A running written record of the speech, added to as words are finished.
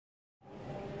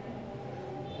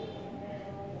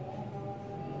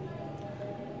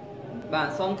បាទ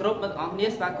សូមគោរពអ្នកទាំងអស់គ្នា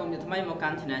ស្វាគមន៍ជាថ្មីមកកា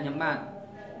ន់ Channel ខ្ញុំបាទ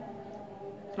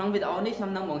ក្នុងវីដេអូនេះខ្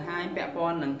ញុំនឹងបង្ហាញពាក់ព័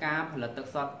ន្ធនឹងការផលិតទឹក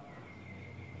សុទ្ធ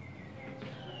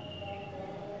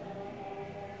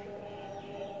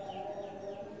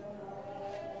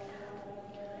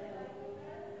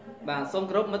បាទសូម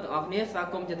គោរពអ្នកទាំងអស់គ្នាស្វា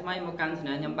គមន៍ជាថ្មីមកកាន់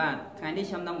Channel ខ្ញុំបាទថ្ងៃនេះ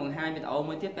ខ្ញុំនឹងបង្ហាញវីដេអូ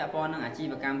មួយទៀតពាក់ព័ន្ធនឹងអាជី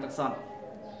វកម្មទឹកសុទ្ធ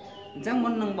អញ្ចឹងមុ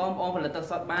ននឹងបងប្អូនផលិតទឹក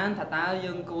សុទ្ធបានថាតើ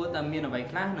យើងគួរតែមានអ្វី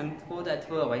ខ្លះនិងគួរតែ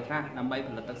ធ្វើអ្វីខ្លះដើម្បីផ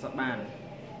លិតទឹកសុទ្ធបាន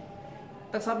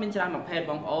ទឹកសុទ្ធមានច្រើនប្រភេទ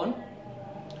បងប្អូន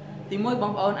ទីមួយប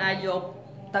ងប្អូនអាចយក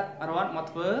ទឹករ៉ាត់មក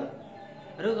ធ្វើ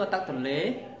ឬក៏ទឹកទន្លេ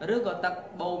ឬក៏ទឹក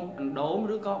បូមអណ្ដូង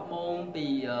ឬក៏បូមពី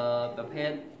ប្រភេទ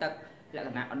ទឹកលក្ខ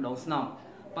ណៈអណ្ដូងស្នប់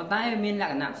ប៉ុន្តែវាមានល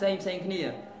ក្ខណៈផ្សេងគ្នា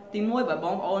ទីមួយបើប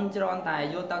ងប្អូនច្រនតែ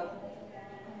យកទឹក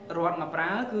រត់មកប្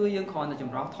រើគឺយើងគ្រាន់តែច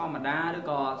ម្រោះធម្មតាឬ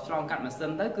ក៏ឆ្លងកាត់ម៉ាស៊ី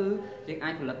នទៅគឺយើងអា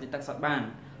ចផលិតជាទឹកសុទ្ធបាន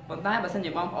ប៉ុន្តែបើសិន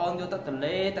ជាបងប្អូនយកទឹកទន្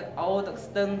លេទឹកអូរទឹក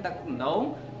ស្ទឹងទឹកអណ្ដូង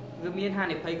វាមានហា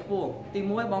និភ័យខ្ពស់ទី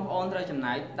មួយបងប្អូនត្រូវចំ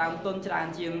ណាយដើមទុនច្រើន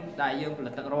ជាងដែលយើងផលិ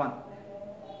តទឹករត់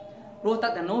ព្រោះទឹ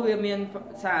កទាំងនោះវាមាន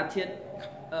សារធាតុ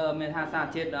មានថាសារ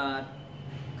ធាតុ